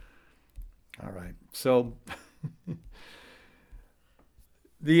daiquiris. All right. So, all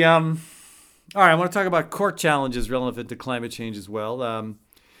right, I want to talk about court challenges relevant to climate change as well.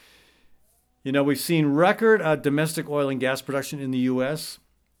 We've seen record domestic oil and gas production in the U.S.,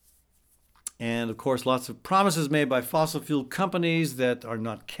 and, of course, lots of promises made by fossil fuel companies that are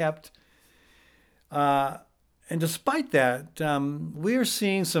not kept. And despite that, we are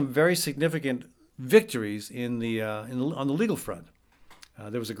seeing some very significant victories on the legal front.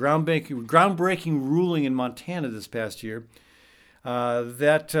 There was a groundbreaking ruling in Montana this past year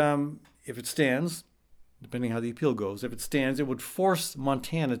that, if it stands, depending how the appeal goes, if it stands, it would force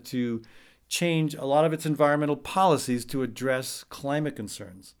Montana to change a lot of its environmental policies to address climate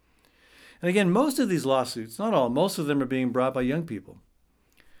concerns. And again, most of these lawsuits, not all, most of them are being brought by young people.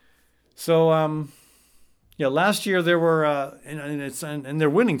 So, last year there were, and they're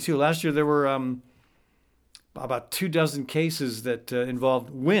winning too. Last year there were about 24 cases that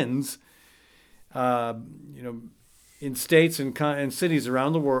involved wins, in states and cities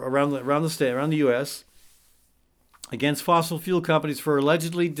around the world, around the U.S. against fossil fuel companies for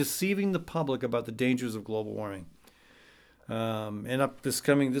allegedly deceiving the public about the dangers of global warming. And up this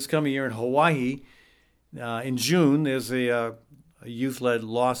coming year in Hawaii, in June, there's a youth-led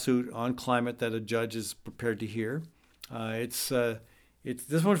lawsuit on climate that a judge is prepared to hear. This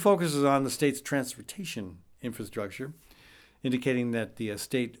one focuses on the state's transportation infrastructure, indicating that the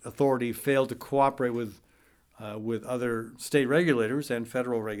state authority failed to cooperate with other state regulators and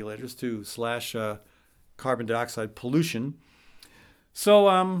federal regulators to slash carbon dioxide pollution. So,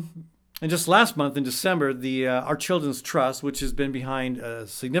 and just last month in December, Our Children's Trust, which has been behind a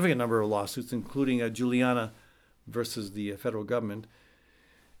significant number of lawsuits, including Juliana versus the federal government,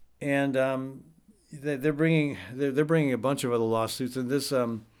 and they're bringing a bunch of other lawsuits. And there's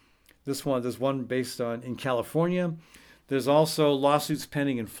one based in California. There's also lawsuits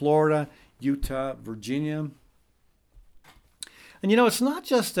pending in Florida, Utah, Virginia. And it's not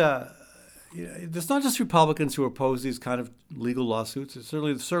just Republicans who oppose these kind of legal lawsuits. It's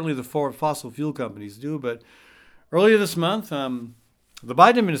certainly the four fossil fuel companies do. But earlier this month, the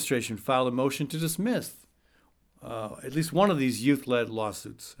Biden administration filed a motion to dismiss at least one of these youth-led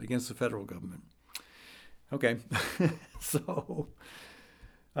lawsuits against the federal government. Okay, so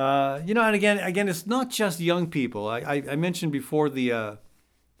and again, it's not just young people. I mentioned before the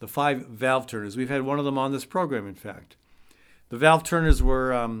 5 valve turners. We've had one of them on this program, in fact. The valve turners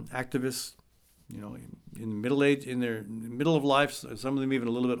were activists, in their middle of life, some of them even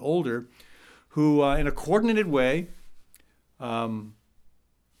a little bit older, who, in a coordinated way,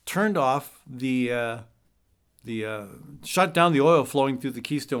 turned off shut down the oil flowing through the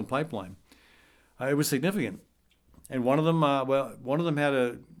Keystone Pipeline. It was significant, and one of them had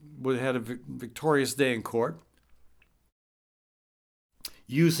a victorious day in court,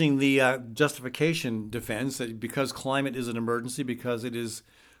 using the justification defense that because climate is an emergency, because it is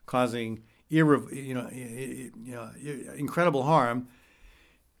causing incredible harm,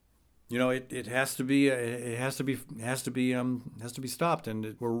 it has to be stopped,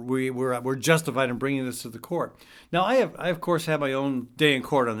 and we're justified in bringing this to the court. Now, I of course have my own day in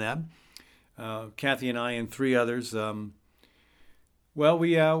court on that. Kathy and I and 3 others Well,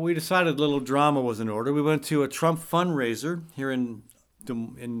 we decided a little drama was in order. We went to a Trump fundraiser here in Des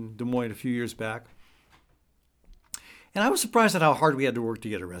Moines a few years back, and I was surprised at how hard we had to work to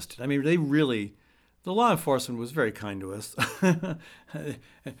get arrested. I mean, the law enforcement was very kind to us.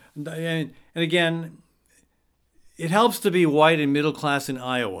 And again, it helps to be white and middle class in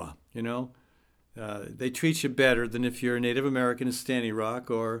Iowa. They treat you better than if you're a Native American in Standing Rock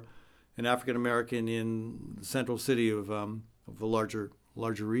or an African American in the central city of a larger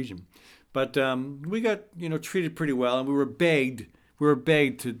region. But we got treated pretty well, and we were begged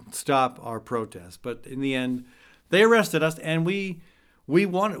to stop our protest. But in the end, they arrested us, and we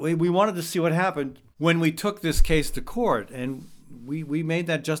wanted to see what happened when we took this case to court, and we made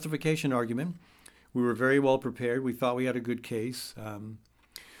that justification argument. We were very well prepared. We thought we had a good case.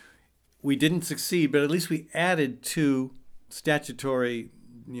 We didn't succeed, but at least we added to statutory,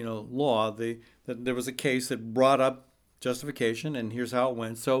 law. That there was a case that brought up justification, and here's how it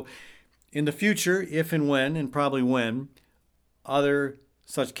went. So, in the future, if and when, and probably when, other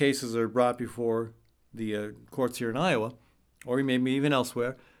such cases are brought before the courts here in Iowa, or maybe even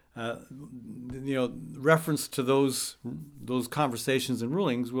elsewhere, reference to those conversations and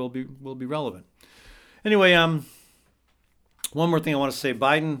rulings will be relevant. Anyway, one more thing I want to say.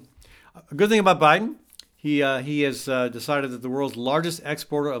 Biden. A good thing about Biden, he has decided that the world's largest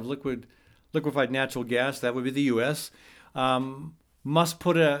exporter of liquefied natural gas, that would be the U.S., must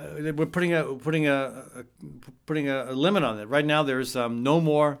we're putting a limit on it. Right now, there's no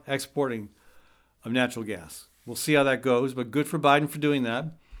more exporting of natural gas. We'll see how that goes, but good for Biden for doing that.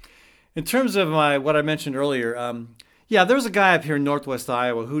 In terms of what I mentioned earlier, there was a guy up here in northwest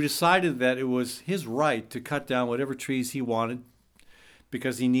Iowa who decided that it was his right to cut down whatever trees he wanted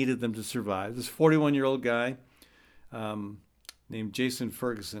because he needed them to survive. This 41-year-old guy named Jason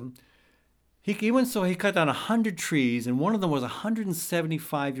Ferguson, he cut down 100 trees, and one of them was a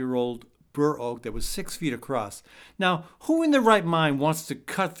 175-year-old bur oak that was 6 feet across. Now, who in their right mind wants to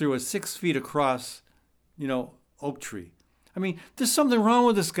cut through a 6 feet across, oak tree? I mean, there's something wrong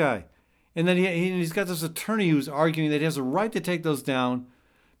with this guy. And then he's got this attorney who's arguing that he has a right to take those down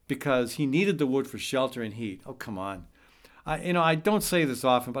because he needed the wood for shelter and heat. Oh, come on. I don't say this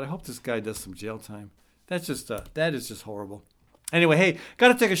often, but I hope this guy does some jail time. That is just horrible. Anyway, hey, got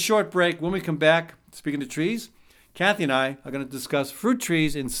to take a short break. When we come back, speaking of trees, Kathy and I are going to discuss fruit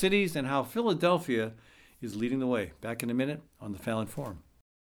trees in cities and how Philadelphia is leading the way. Back in a minute on the Fallon Forum.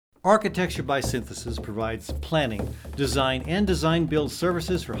 Architecture by Synthesis provides planning, design, and design-build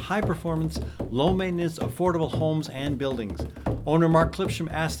services for high-performance, low-maintenance, affordable homes and buildings. Owner Mark Clipsham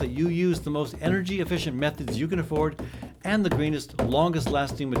asks that you use the most energy-efficient methods you can afford and the greenest,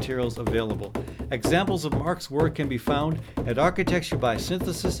 longest-lasting materials available. Examples of Mark's work can be found at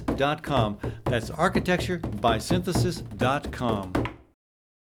architecturebysynthesis.com. That's architecturebysynthesis.com.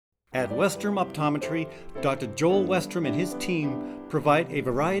 At Westrom Optometry, Dr. Joel Westrom and his team provide a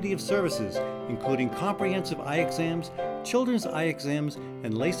variety of services, including comprehensive eye exams, children's eye exams,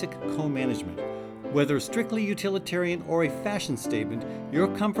 and LASIK co-management. Whether strictly utilitarian or a fashion statement, your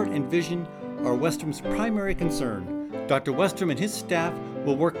comfort and vision are Westrom's primary concern. Dr. Westrom and his staff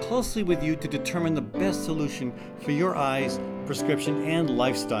will work closely with you to determine the best solution for your eyes, prescription, and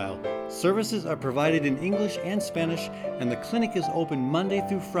lifestyle. Services are provided in English and Spanish, and the clinic is open Monday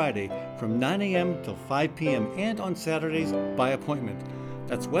through Friday from 9 a.m. till 5 p.m. and on Saturdays by appointment.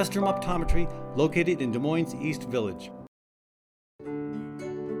 That's Westrom Optometry, located in Des Moines East Village.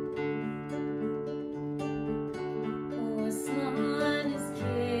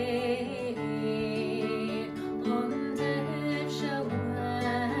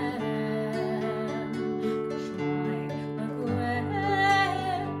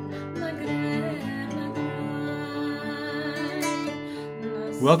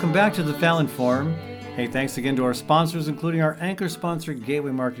 Welcome back to the Fallon Forum. Hey, thanks again to our sponsors, including our anchor sponsor, Gateway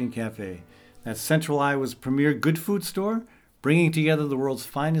Marketing Cafe. That's Central Iowa's premier good food store, bringing together the world's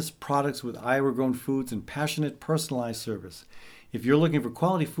finest products with Iowa-grown foods and passionate, personalized service. If you're looking for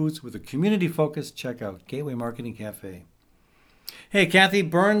quality foods with a community focus, check out Gateway Marketing Cafe. Hey, Kathy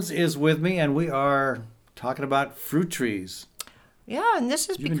Byrnes is with me, and we are talking about fruit trees. Yeah, and this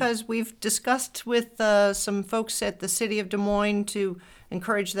is because we've discussed with some folks at the city of Des Moines to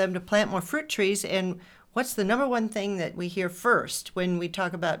encourage them to plant more fruit trees. And what's the number one thing that we hear first when we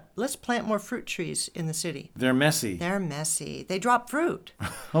talk about let's plant more fruit trees in the city? They're messy. They're messy. They drop fruit.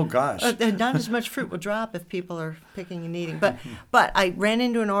 Oh, gosh. Not as much fruit will drop if people are picking and eating. But I ran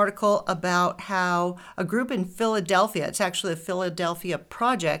into an article about how a group in Philadelphia, it's actually a Philadelphia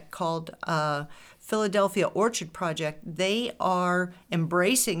project called Philadelphia Orchard Project, they are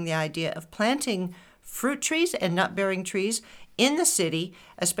embracing the idea of planting fruit trees and nut-bearing trees in the city,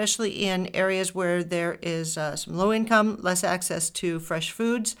 especially in areas where there is some low income, less access to fresh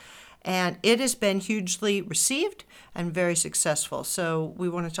foods. And it has been hugely received and very successful. So we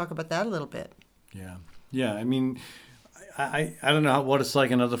want to talk about that a little bit. Yeah. Yeah. I mean, I don't know what it's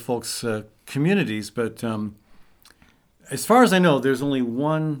like in other folks' communities, but as far as I know, there's only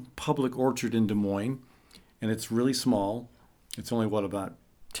one public orchard in Des Moines, and it's really small. It's only, about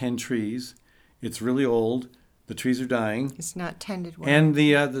 10 trees. It's really old. The trees are dying. It's not tended well. And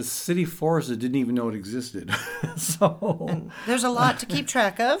the city forester didn't even know it existed. And there's a lot to keep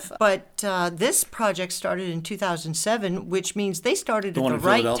track of. But this project started in 2007, which means they started at the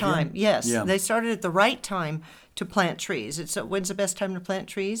right time. Yes, yeah. They started at the right time to plant trees. When's the best time to plant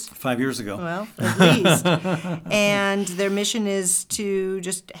trees? 5 years ago. Well, at least. And their mission is to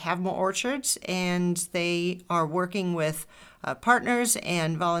just have more orchards, and they are working with partners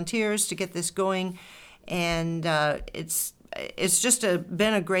and volunteers to get this going. And it's just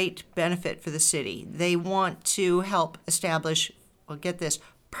been a great benefit for the city. They want to help establish, well, get this,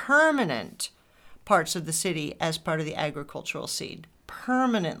 permanent parts of the city as part of the agricultural seed,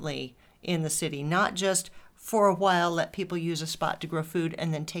 permanently in the city, not just for a while let people use a spot to grow food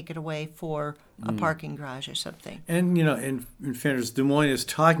and then take it away for a parking garage or something. And, in fairness, Des Moines is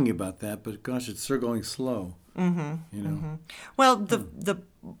talking about that, but gosh, it's still going slow. Well, the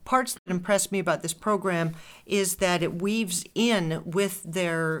parts that impressed me about this program is that it weaves in with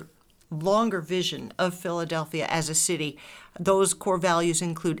their longer vision of Philadelphia as a city. Those core values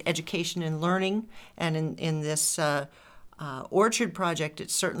include education and learning, and in this orchard project,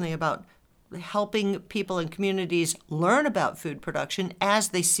 it's certainly about helping people and communities learn about food production as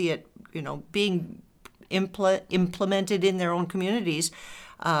they see it, being implemented in their own communities.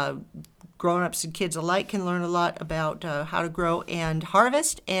 Grown-ups and kids alike can learn a lot about how to grow and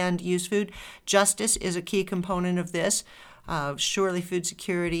harvest and use food. Justice is a key component of this. Surely food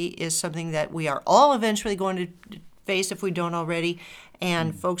security is something that we are all eventually going to face if we don't already,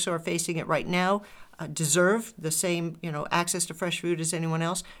 and folks who are facing it right now deserve the same, access to fresh food as anyone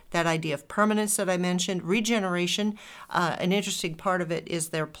else. That idea of permanence that I mentioned, regeneration. An interesting part of it is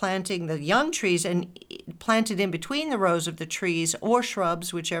they're planting the young trees, and planted in between the rows of the trees or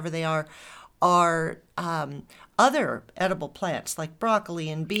shrubs, whichever they are other edible plants like broccoli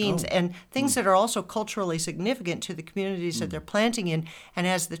and beans and things that are also culturally significant to the communities that they're planting in. And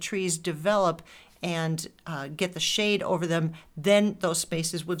as the trees develop and get the shade over them, then those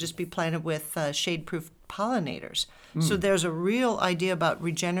spaces will just be planted with shade-proof pollinators. So there's a real idea about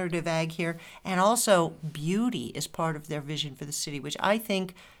regenerative ag here, and also beauty is part of their vision for the city, which I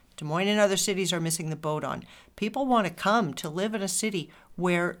think Des Moines and other cities are missing the boat on. People want to come to live in a city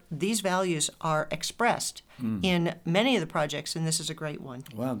where these values are expressed in many of the projects, and this is a great one.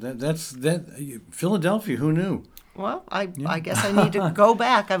 Wow, that's Philadelphia, who knew? Well, I guess I need to go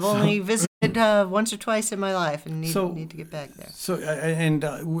back. I've only visited once or twice in my life, and need to get back there. So,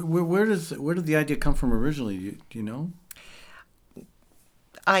 where did the idea come from originally? Do you know?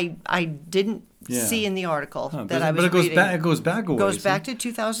 I didn't see in the article that I was reading. But it goes back a ways. It goes back to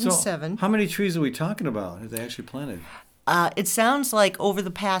 2007. So how many trees are we talking about have they actually planted? It sounds like over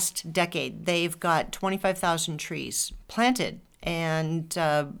the past decade, they've got 25,000 trees planted, and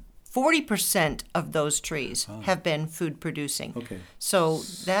 40% of those trees have been food producing. Okay. So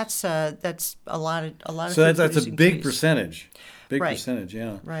that's a lot of. So that's a big trees. percentage. Big Right. percentage,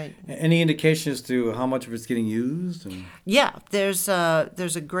 yeah. Right. Any indication as to how much of it's getting used? Yeah, there's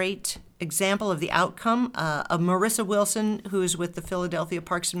a great example of the outcome. Marissa Wilson, who's with the Philadelphia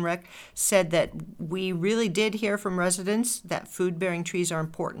Parks and Rec, said that we really did hear from residents that food-bearing trees are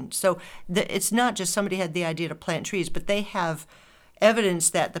important. So it's not just somebody had the idea to plant trees, but they have evidence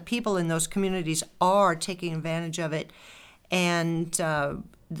that the people in those communities are taking advantage of it, and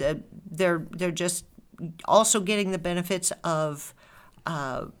they're just also getting the benefits of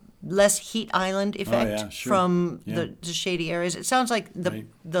less heat island effect from the shady areas. It sounds like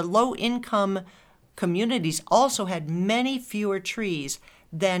the low-income communities also had many fewer trees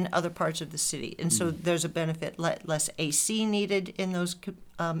than other parts of the city. And so there's a benefit, less AC needed in those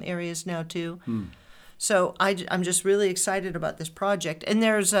areas now too. So I'm just really excited about this project. And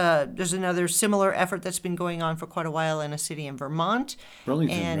there's another similar effort that's been going on for quite a while in a city in Vermont.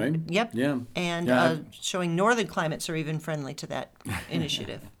 Burlington, right? Yep. Yeah. And showing northern climates are even friendly to that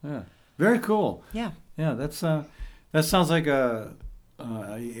initiative. Yeah. Very cool. Yeah. Yeah, that sounds like a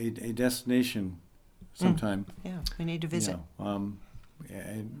destination sometime. Yeah, we need to visit. And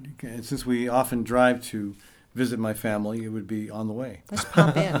since we often drive to visit my family, it would be on the way. Let's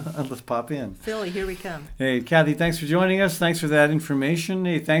pop in. Let's pop in. Philly, here we come. Hey, Kathy, thanks for joining us. Thanks for that information.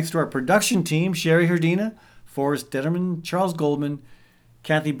 Hey, thanks to our production team, Sherry Herdina, Forrest Detterman, Charles Goldman,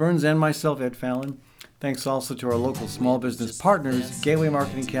 Kathy Byrnes, and myself, Ed Fallon. Thanks also to our local small business partners, Gateway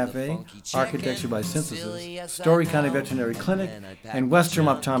Marketing Cafe, Architecture by Synthesis, Story County Veterinary Clinic, and Western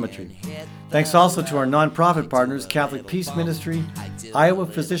Optometry. Thanks also to our nonprofit partners, Catholic Peace Ministry, Iowa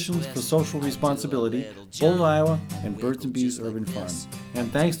Physicians for Social Responsibility, Bold, Iowa, and Birds and Bees Urban Farm.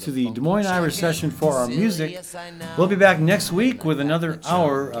 And thanks to the Des Moines Irish session for our music. We'll be back next week with another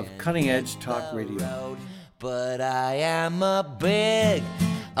hour of cutting-edge talk radio. But I am a big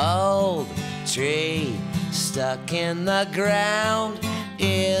old tree stuck in the ground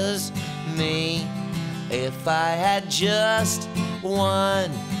is me. If I had just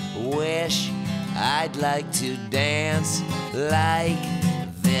one wish, I'd like to dance like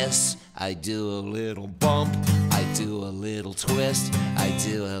this. I do a little bump, I do a little twist, I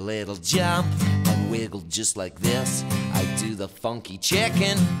do a little jump and wiggle just like this. I do the funky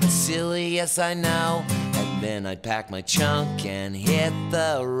chicken, it's silly, yes I know. And then I'd pack my trunk and hit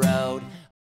the road.